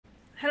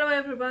Hello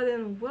everybody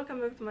and welcome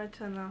back to my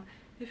channel.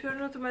 If you're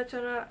new to my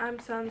channel, I'm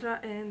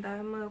Sandra and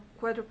I'm a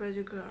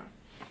quadriplegic girl.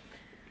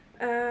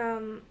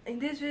 In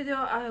this video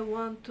I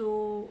want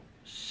to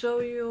show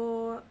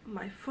you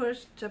my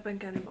first Japan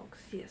candy box.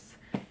 Yes,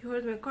 you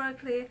heard me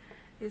correctly.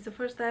 It's the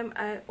first time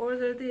I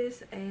ordered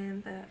this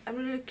and I'm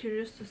really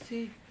curious to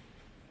see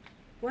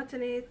what's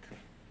in it,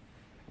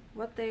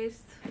 what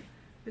taste,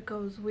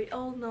 because we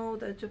all know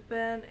that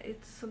Japan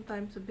it's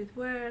sometimes a bit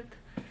weird.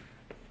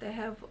 They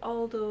have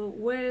all the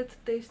weird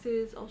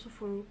tastes also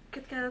for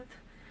Kit Kat,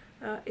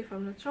 if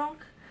I'm not wrong.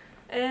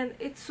 And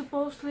it's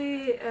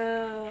supposedly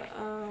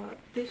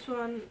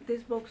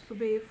this box to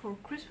be for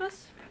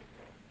Christmas.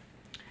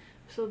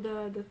 So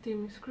the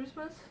theme is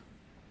Christmas.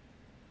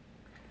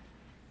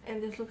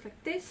 And this looks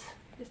like this.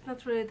 It's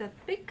not really that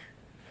big.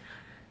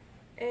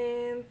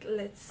 And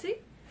let's see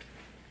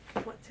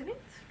what's in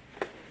it.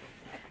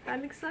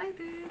 I'm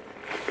excited.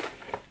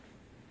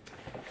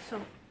 So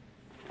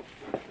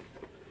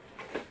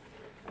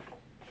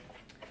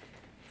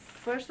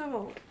first of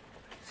all,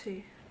 let's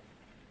see.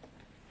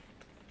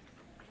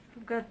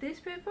 I've got this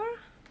paper,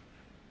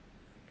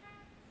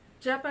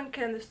 Japan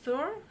Candy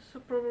Store, so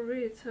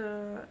probably it's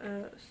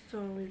a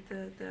store with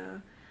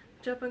the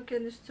Japan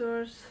candy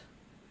stores,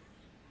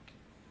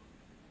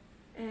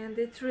 and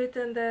it's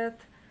written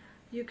that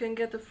you can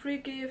get a free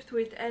gift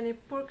with any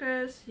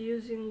purchase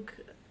using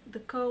the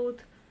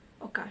code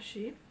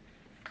Okashi.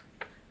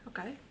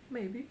 Okay,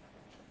 maybe,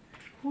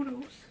 who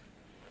knows.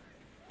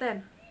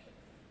 Then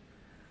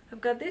I've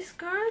got this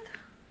card,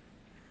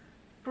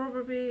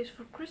 probably it's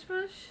for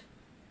Christmas,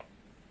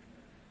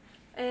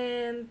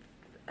 and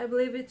I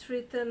believe it's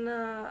written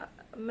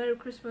Merry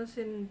Christmas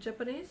in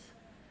Japanese,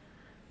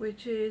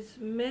 which is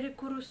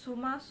Merikuru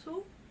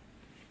Sumasu.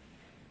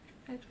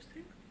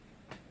 Interesting.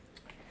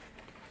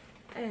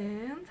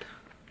 And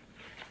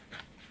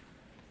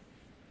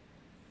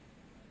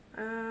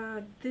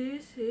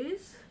this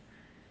is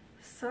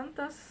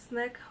Santa's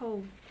Snack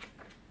Hole.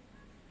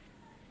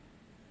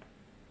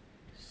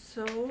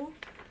 So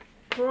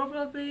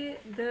probably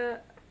the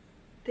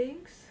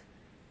things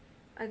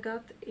I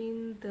got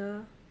in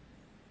the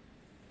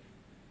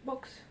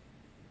box: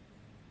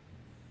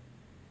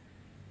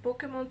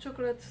 Pokemon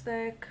chocolate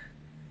snack,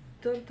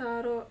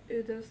 Dontaro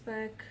udon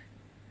snack,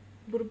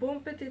 Bourbon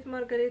Petite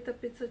Margarita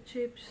pizza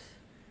chips,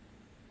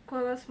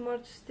 Koala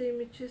Smart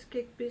steamy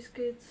cheesecake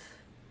biscuits,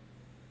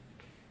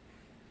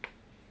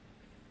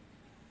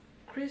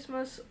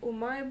 Christmas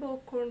Umaibo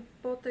corn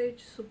potage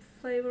soup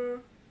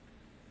flavor.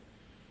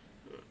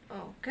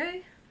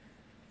 Okay.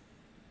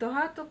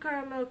 Tohato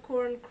caramel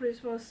corn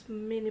Christmas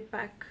mini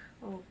pack.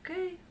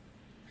 Okay.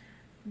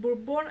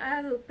 Bourbon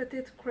adult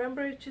petite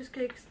cranberry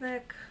cheesecake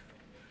snack.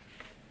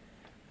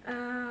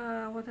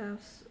 What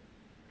else?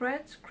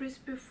 Brett's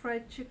crispy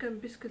fried chicken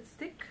biscuit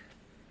stick,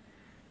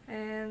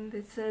 and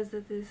it says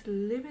that it's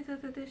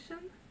limited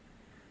edition.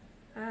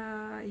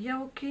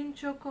 Yaokin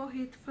Choco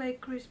Heat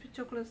Flake crispy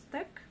chocolate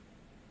stack,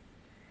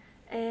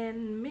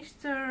 and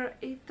Mr.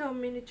 Ito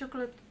mini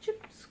chocolate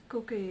chips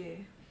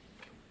cookie.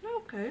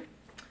 Okay,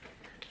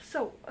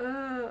 so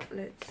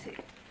let's see.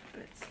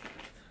 Let's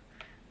start.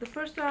 The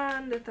first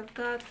one that I've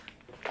got,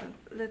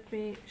 let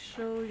me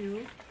show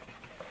you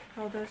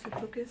how does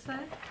it look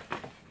inside.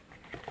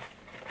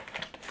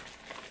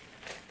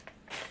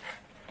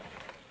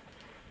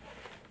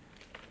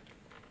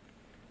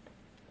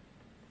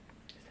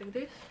 It's like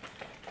this,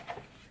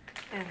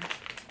 and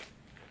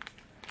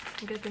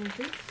I'm getting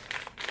this,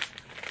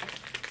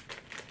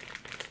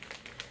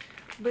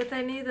 but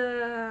I need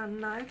a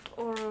knife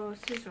or a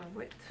scissor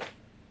with,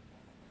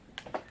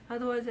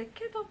 otherwise I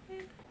can't open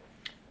it.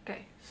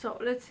 Okay, so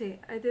let's see.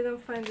 I didn't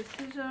find the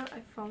scissor, I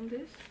found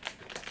this.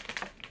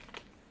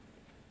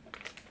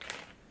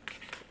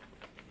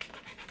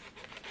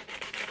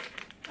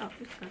 Oh,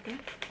 it's got it.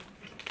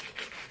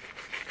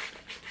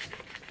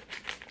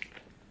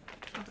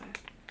 Okay,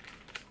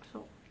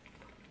 so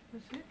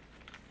let's see.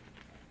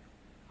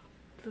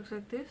 It looks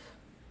like this.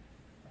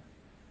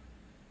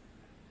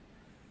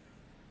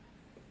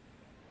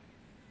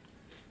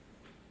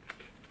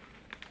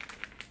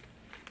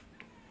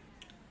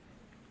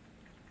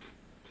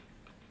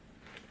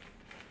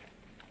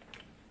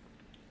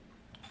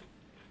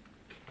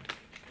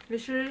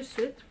 It's really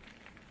sweet.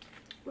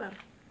 Well,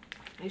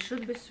 it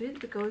should be sweet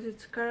because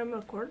it's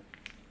caramel corn.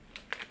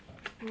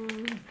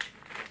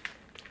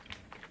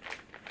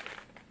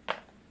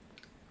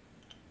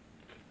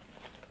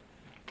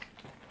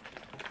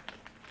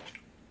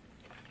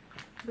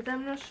 But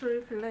I'm not sure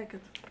if I like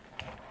it.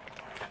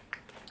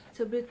 It's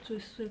a bit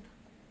too sweet.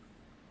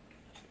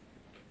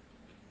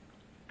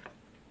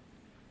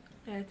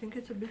 Yeah, I think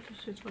it's a bit too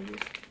sweet for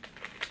this.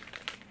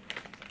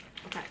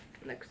 Okay,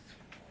 next.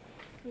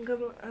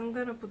 I'm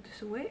gonna put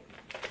this away.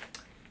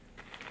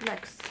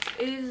 Next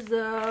is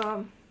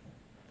the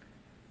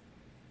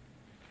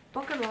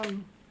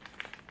Pokemon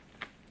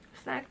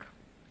snack.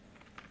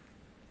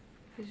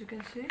 As you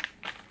can see,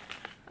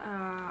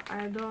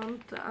 I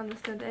don't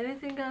understand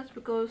anything else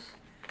because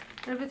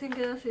everything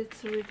else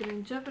it's written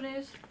in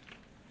Japanese.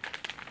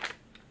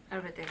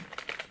 Everything.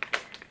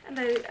 And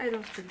I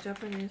don't speak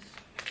Japanese,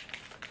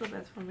 so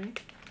bad for me.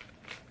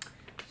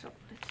 So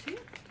let's see.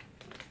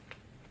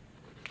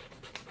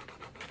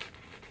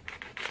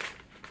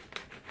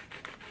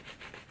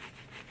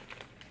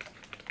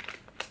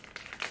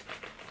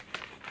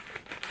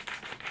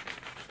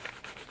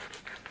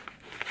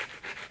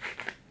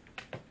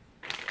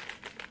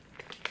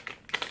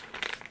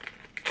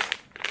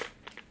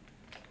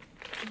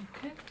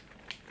 Okay.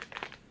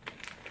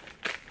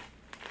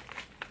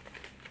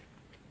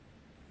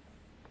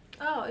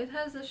 Oh, it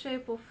has the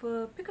shape of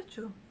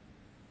Pikachu.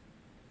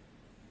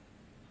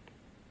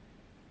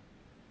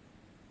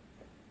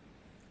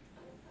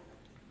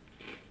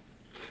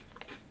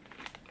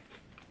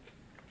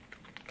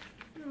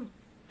 Hmm.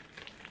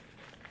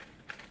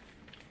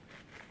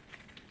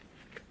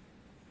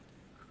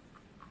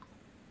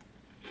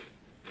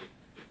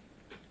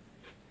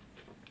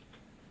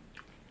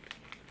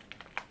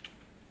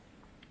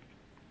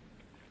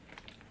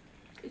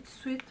 It's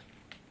sweet.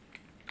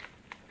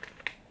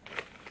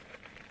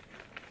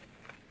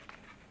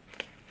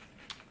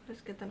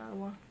 Let's get another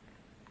one.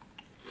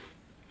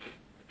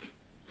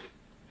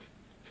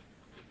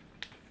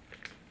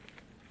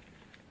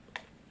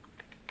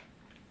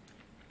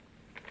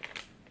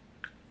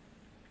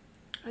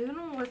 I don't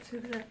know what's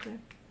exactly.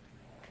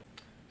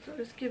 So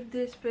let's keep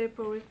this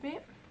paper with me.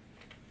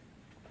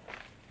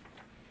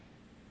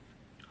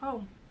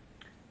 Oh,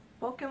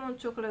 Pokemon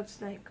Chocolate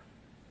Snake.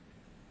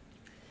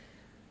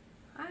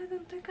 I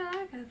don't think I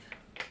like it.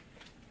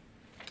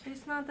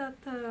 It's not that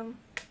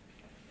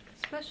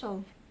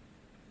special.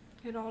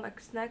 You know, like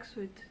snacks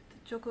with the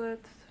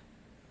chocolate.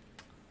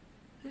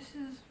 This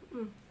is,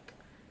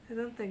 I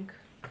don't think.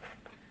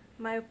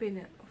 My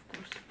opinion, of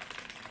course.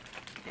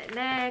 Okay,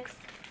 next.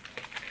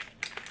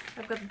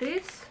 I've got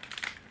this.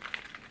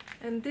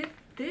 And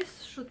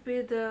this should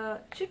be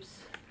the chips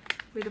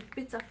with a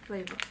pizza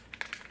flavor.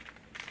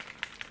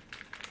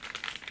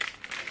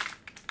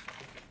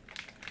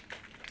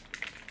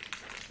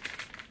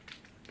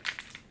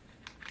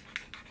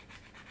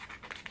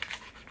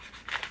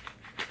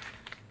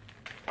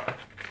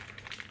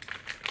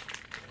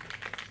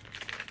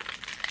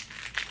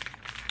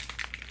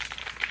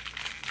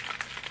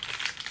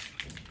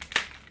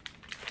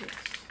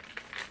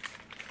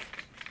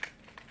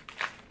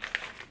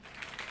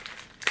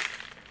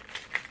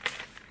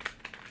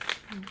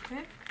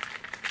 Okay,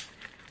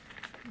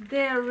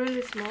 they are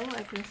really small,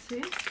 I can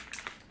see.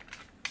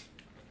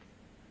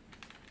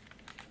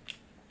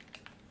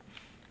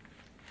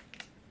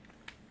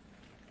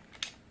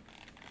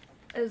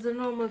 As the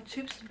normal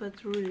chips,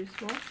 but really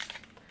small,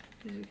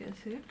 as you can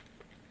see.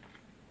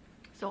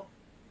 So,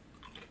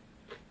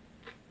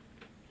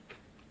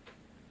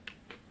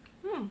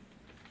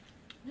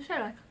 this I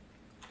like.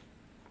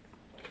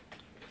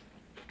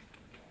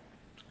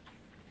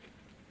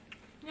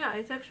 Yeah,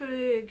 it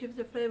actually gives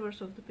the flavors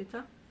of the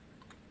pizza.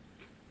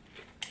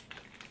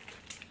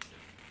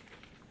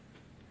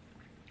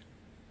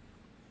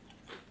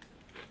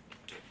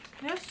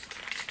 Yes,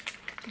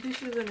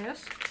 this is an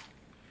yes.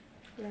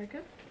 Like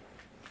it.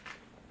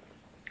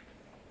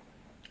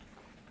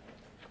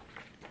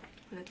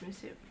 Let me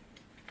see.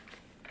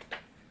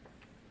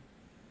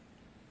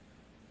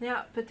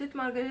 Yeah, petite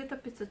margarita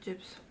pizza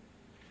chips.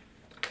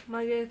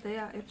 Margarita,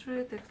 yeah, it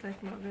really tastes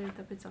like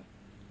margarita pizza.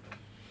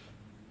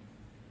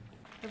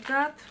 I've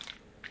got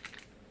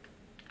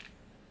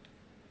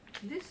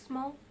this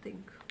small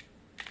thing.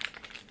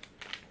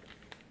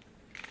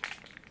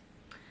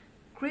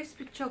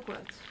 Crispy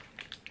chocolate.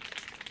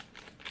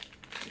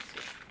 Let's see.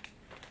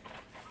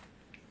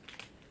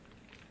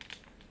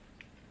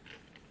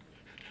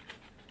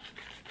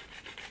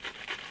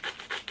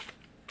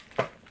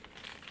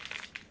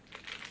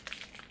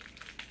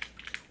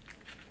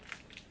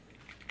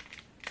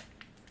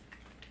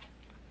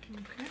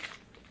 Okay.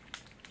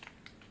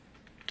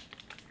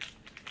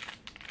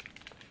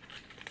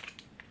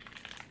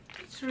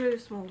 It's really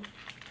small.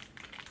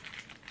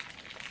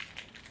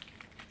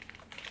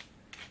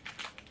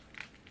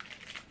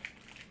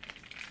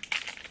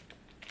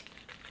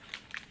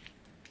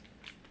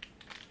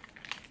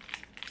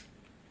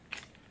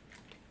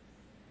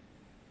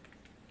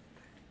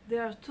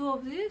 There are two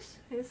of these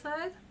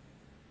inside.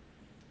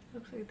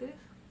 Looks like this.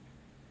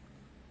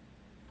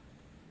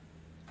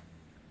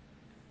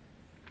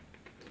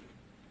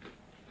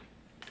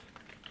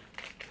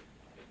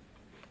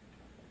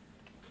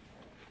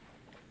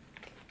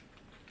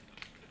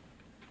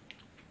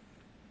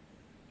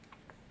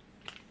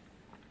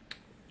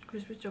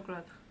 Crispy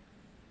chocolate.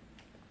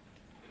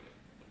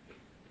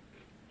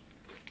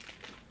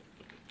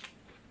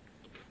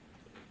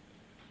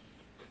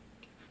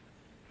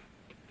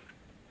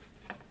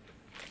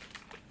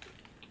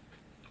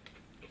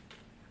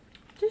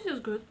 This is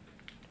good.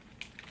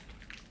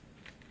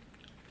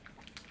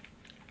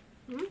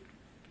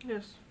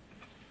 Yes,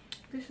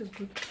 this is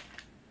good.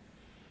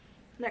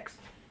 Next,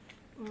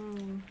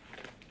 I'm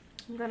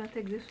gonna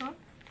take this one.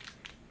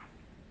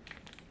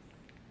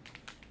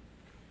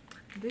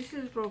 This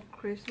is for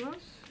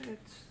Christmas.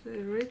 It's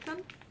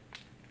written,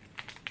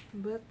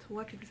 but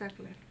what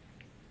exactly?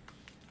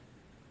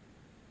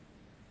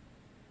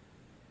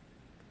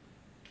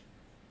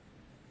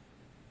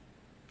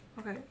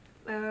 Okay,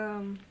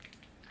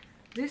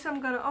 this I'm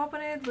gonna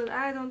open it, but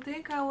I don't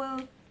think I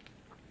will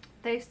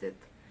taste it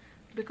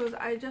because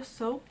I just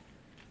saw.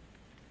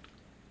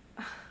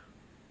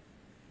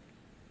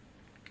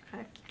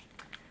 Okay,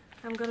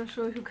 I'm gonna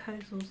show you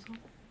guys also.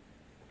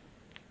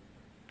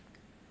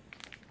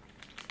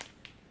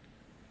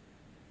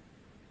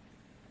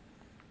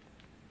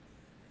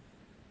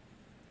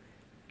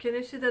 Can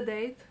you see the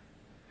date?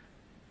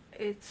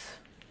 It's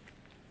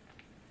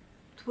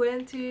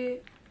 20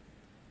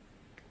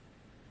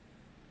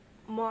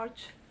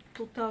 March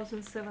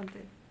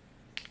 2017.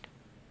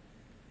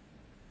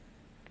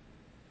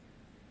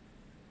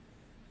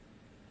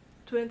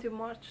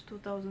 March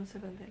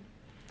 2017.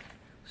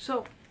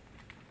 So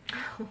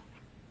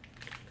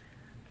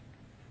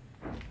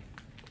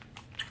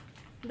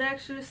they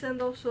actually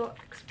send also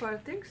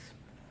expired things.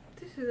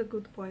 This is a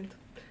good point.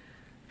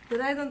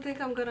 But I don't think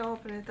I'm gonna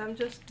open it. I'm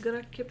just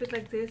gonna keep it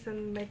like this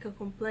and make a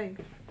complaint.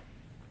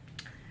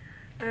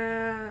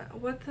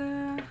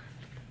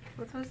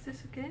 What was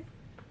this again?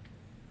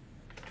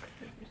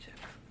 Let me check.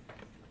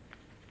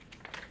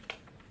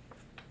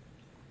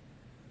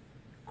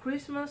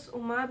 Christmas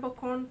umaiba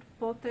corn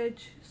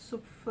pottage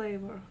soup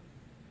flavor.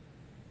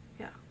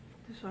 Yeah,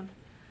 this one.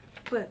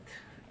 But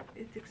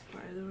it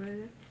expired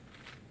already.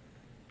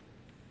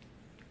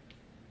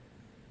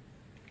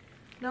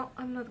 No,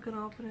 I'm not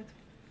gonna open it.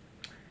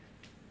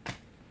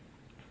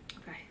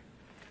 Okay.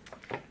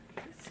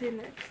 Let's see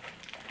next.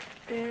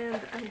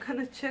 And I'm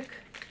gonna check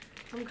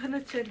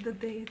the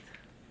date.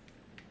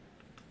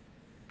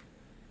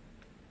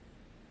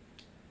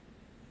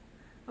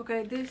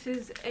 Okay, this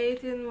is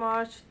 18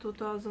 March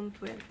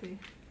 2020.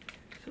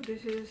 So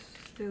this is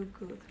still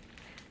good.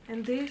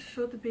 And this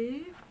should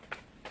be,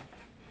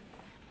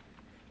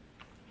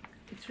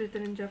 it's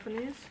written in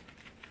Japanese.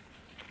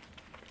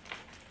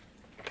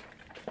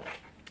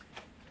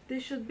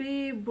 This should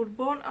be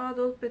Bourbon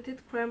Adult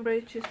Petite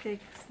Cranberry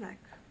Cheesecake Snack.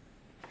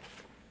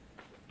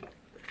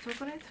 Let's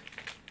open it.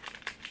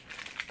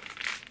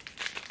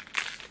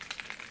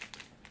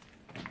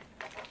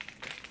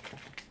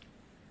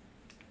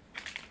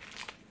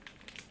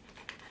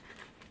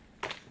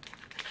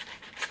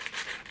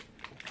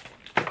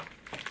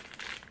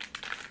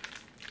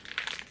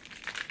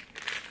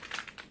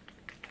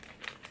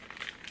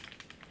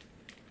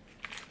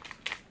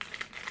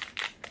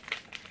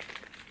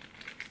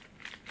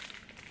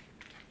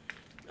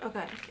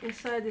 Okay,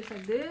 inside is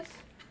like this.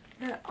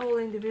 They're all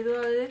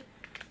individually,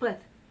 but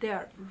they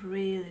are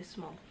really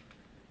small.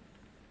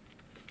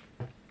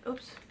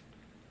 Oops,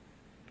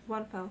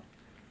 one fell.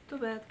 Too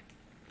bad.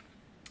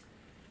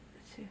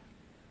 Let's see.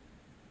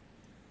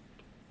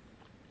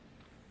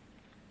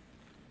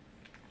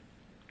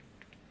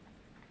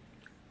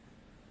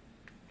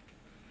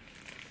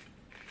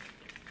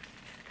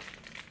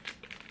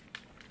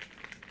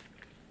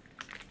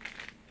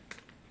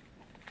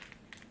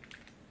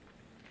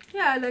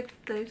 Yeah, I like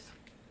the taste,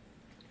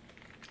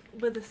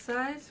 but the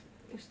size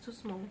is too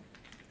small.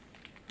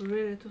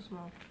 Really too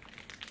small.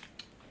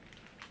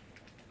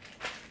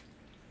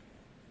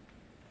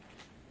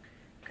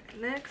 Okay,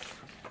 next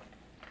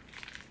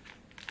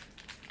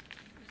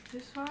is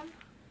this one.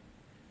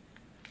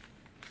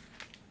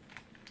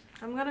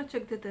 I'm gonna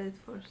check the date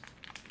first.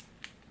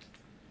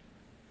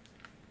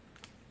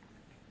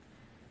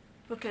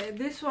 Okay,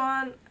 this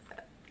one,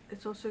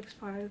 it's also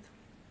expired.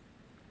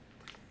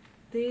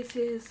 This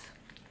is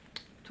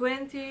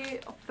 20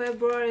 of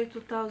February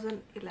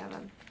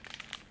 2011.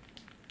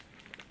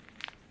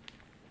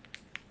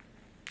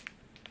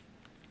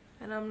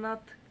 And I'm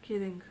not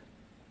kidding.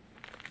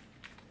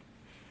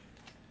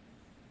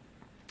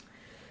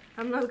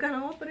 I'm not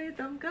gonna open it,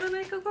 I'm gonna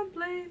make a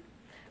complaint.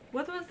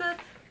 What was that?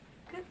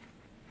 Okay.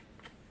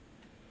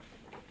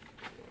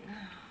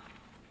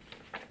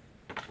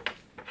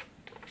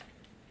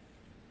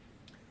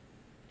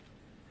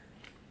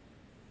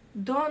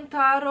 Don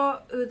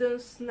Taro Udon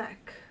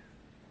Snack.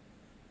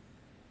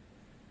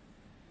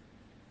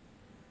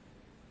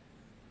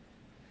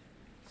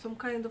 Some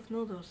kind of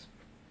noodles.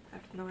 I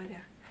have no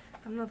idea.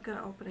 I'm not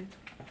gonna open it.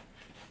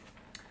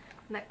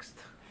 Next.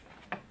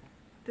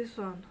 This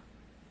one.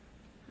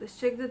 Let's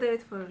check the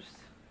date first.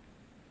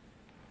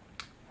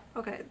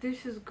 Okay,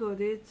 this is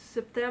good. It's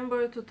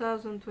September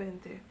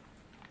 2020.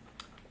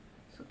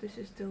 So this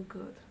is still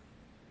good.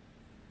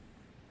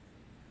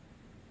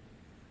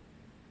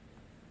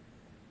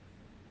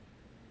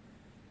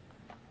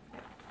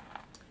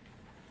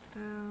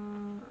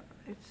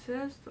 It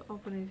says to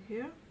open it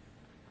here.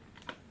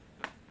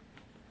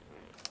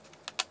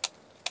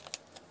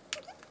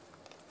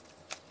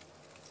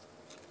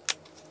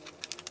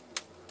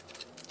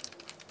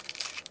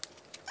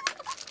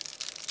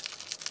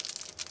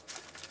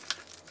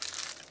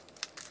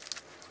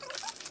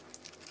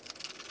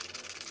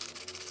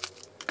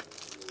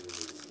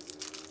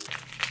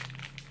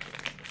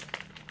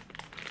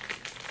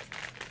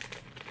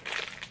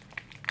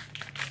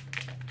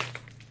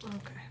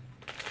 Okay.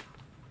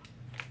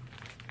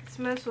 It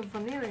smells of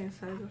vanilla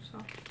inside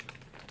also.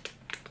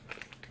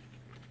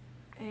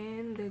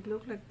 And they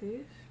look like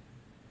this.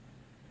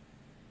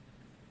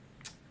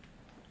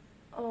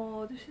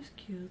 Oh, this is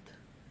cute.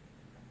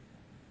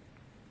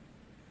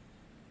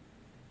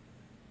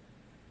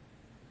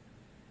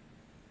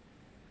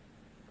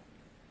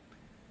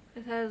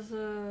 It has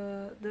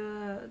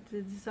the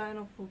design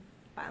of a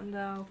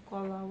panda or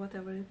koala,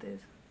 whatever it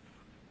is.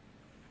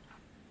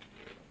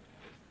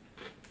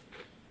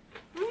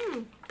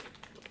 Mmm.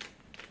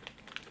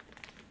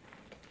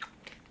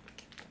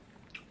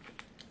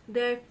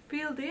 They're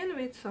filled in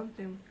with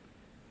something.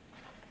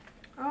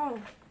 Oh,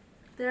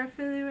 they're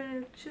filled in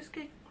with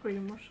cheesecake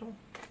cream or so.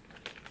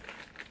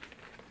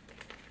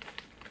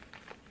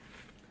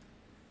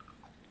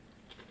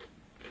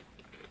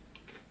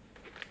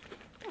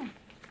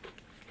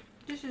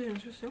 This is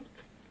interesting.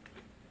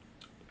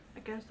 I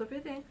can't stop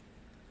eating.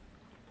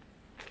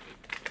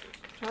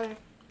 Sorry.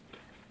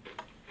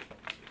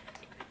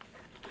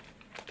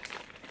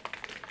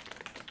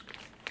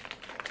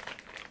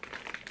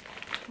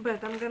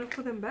 But I'm gonna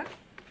put them back.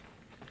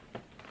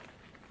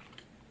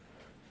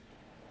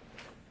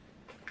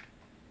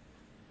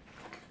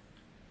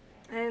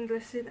 And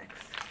let's see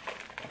next.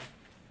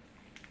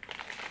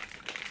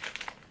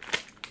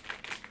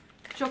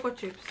 Choco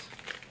chips.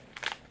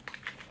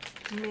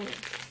 Mini.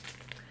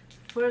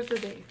 First the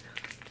date.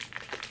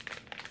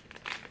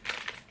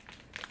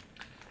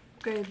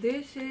 Okay,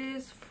 this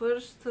is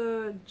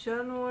 1st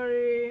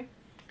January.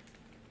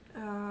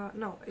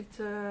 No, it's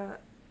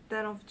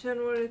 10th of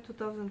January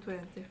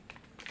 2020.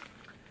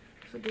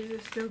 So this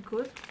is still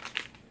good.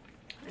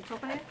 Let's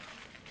open it.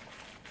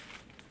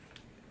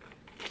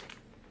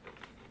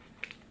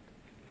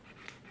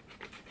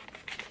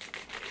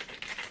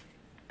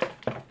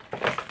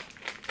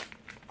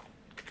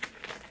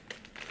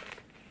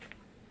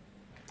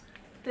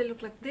 They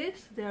look like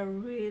this. They are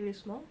really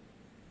small.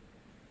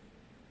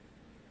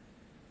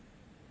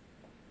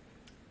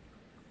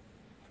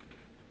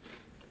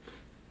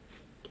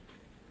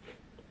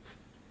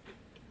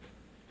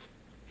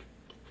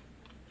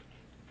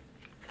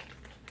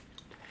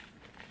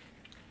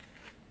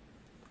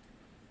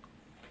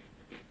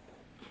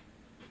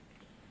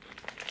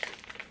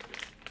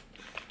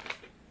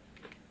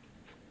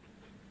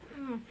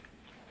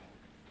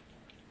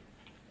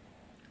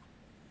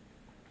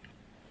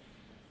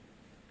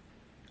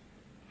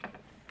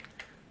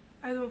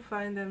 I don't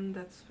find them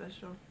that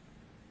special.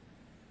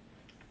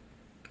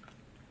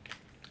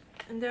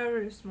 And they are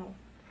really small.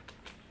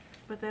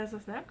 But as a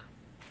snack,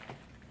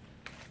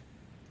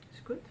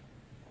 it's good.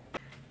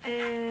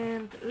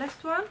 And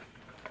last one,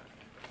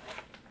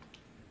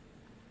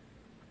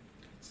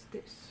 it's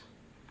this.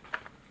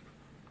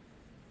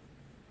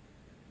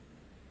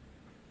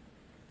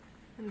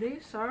 And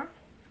these are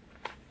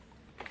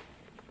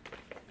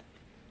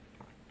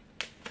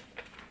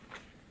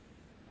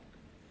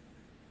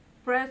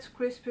Pratt's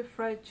crispy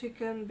fried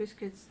chicken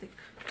biscuit stick.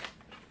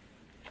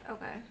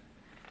 Okay,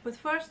 but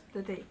first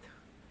the date.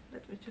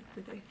 Let me check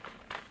the date.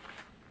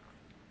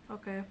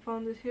 Okay, I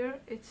found it here.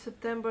 It's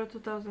September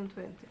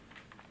 2020,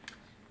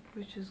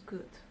 which is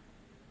good.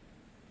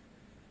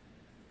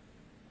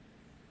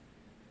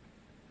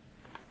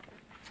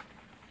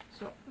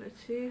 So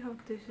let's see how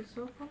this is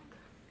opened.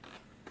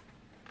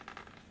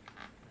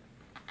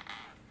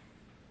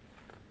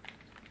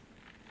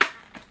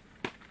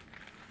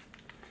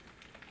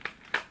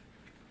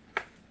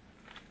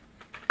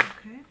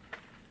 Okay.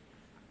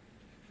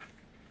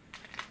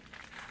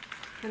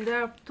 And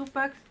there are 2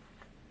 packs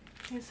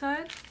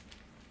inside.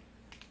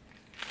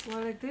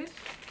 One like this.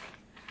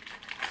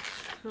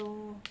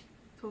 So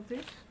 2 of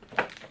this.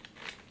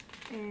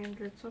 And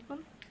let's open.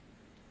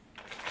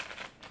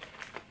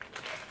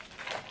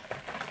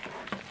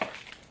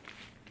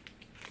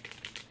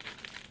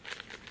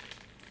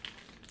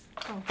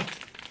 Oh.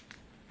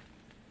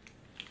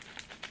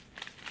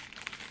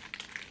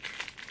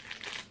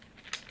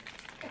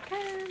 I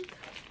can't.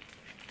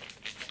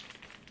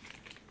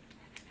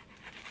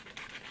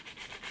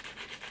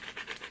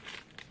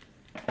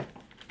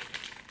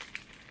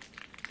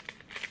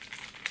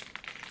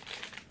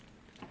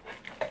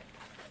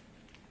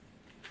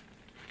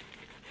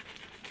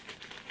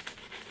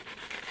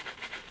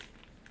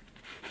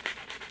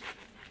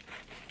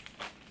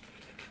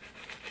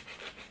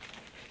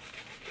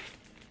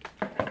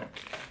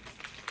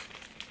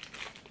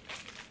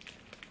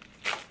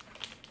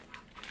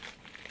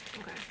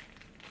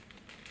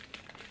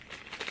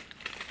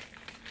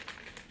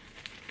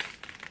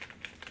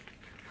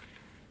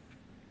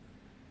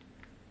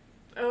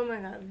 Oh my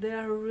god, they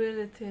are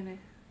really tiny.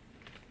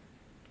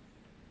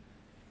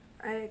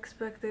 I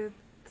expected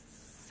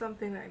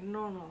something like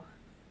normal,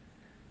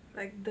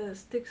 like the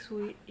sticks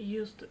we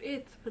used to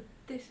eat, but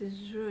this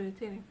is really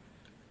tiny.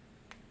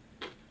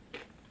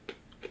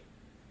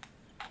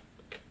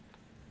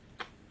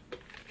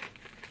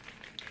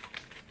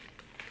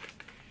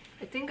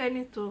 I think I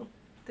need to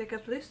take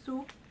at least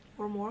 2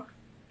 or more.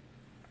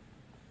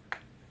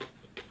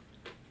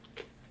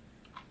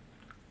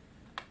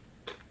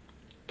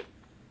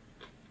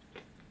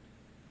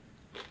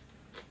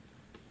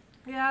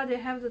 Yeah, they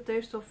have the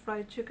taste of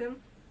fried chicken.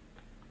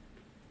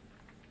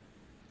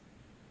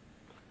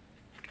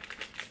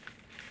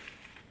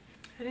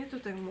 I need to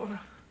take more.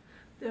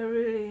 They're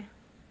really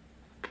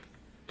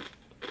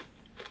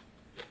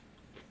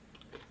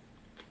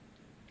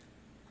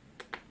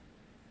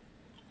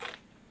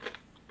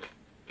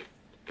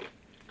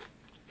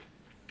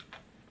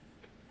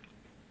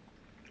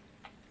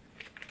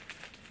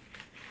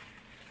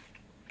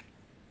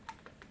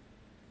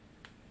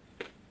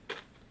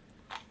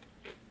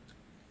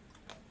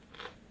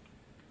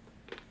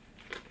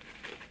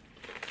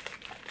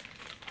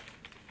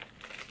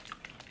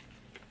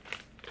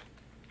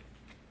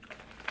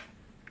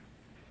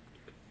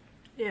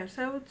yes,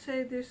 I would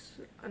say this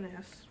an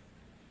yes.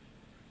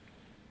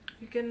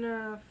 You can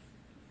yeah,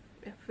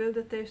 feel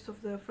the taste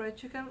of the fried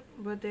chicken,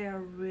 but they are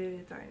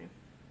really tiny.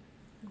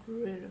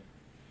 Really.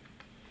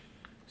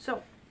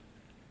 So,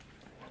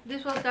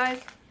 this was,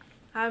 guys.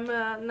 I'm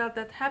not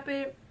that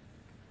happy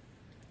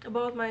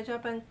about my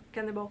Japan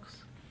candy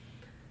box.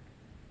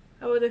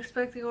 I was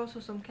expecting also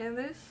some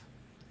candies,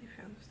 if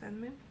you understand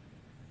me,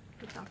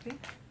 the topping.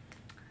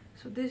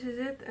 So this is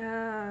it.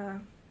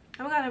 I'm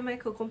gonna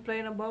make a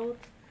complaint about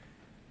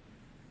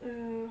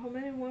how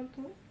many? 1,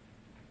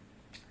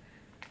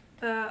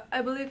 2.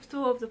 I believe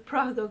 2 of the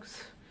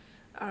products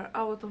are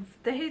out of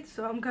date,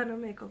 so I'm gonna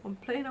make a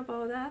complaint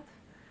about that.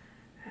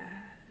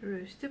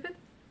 Really stupid.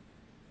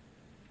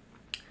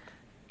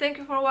 Thank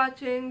you for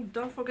watching.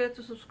 Don't forget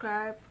to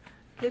subscribe,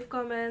 leave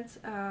comments.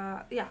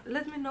 Yeah,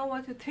 let me know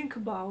what you think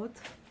about.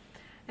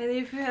 And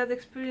if you had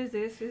experienced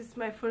this, it's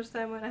my first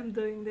time when I'm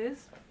doing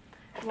this,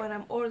 when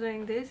I'm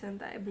ordering this,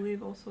 and I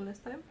believe also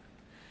last time.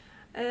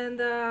 And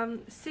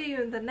see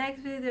you in the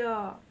next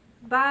video.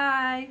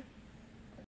 Bye!